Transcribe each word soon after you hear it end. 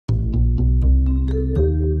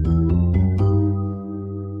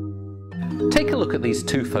look at these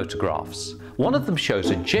two photographs. One of them shows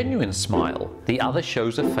a genuine smile, the other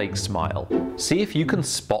shows a fake smile. See if you can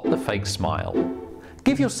spot the fake smile.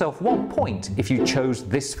 Give yourself 1 point if you chose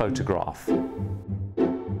this photograph.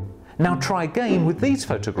 Now try again with these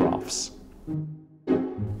photographs.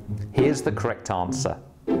 Here's the correct answer.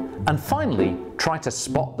 And finally, try to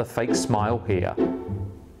spot the fake smile here.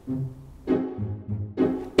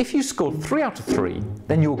 If you scored 3 out of 3,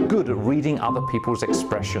 then you're good at reading other people's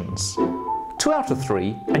expressions. 2 out of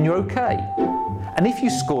 3 and you're okay. And if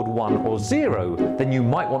you scored 1 or 0, then you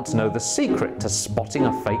might want to know the secret to spotting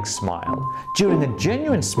a fake smile. During a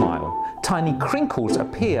genuine smile, tiny crinkles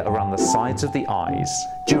appear around the sides of the eyes.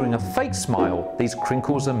 During a fake smile, these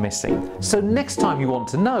crinkles are missing. So next time you want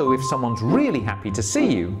to know if someone's really happy to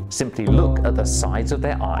see you, simply look at the sides of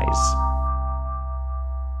their eyes.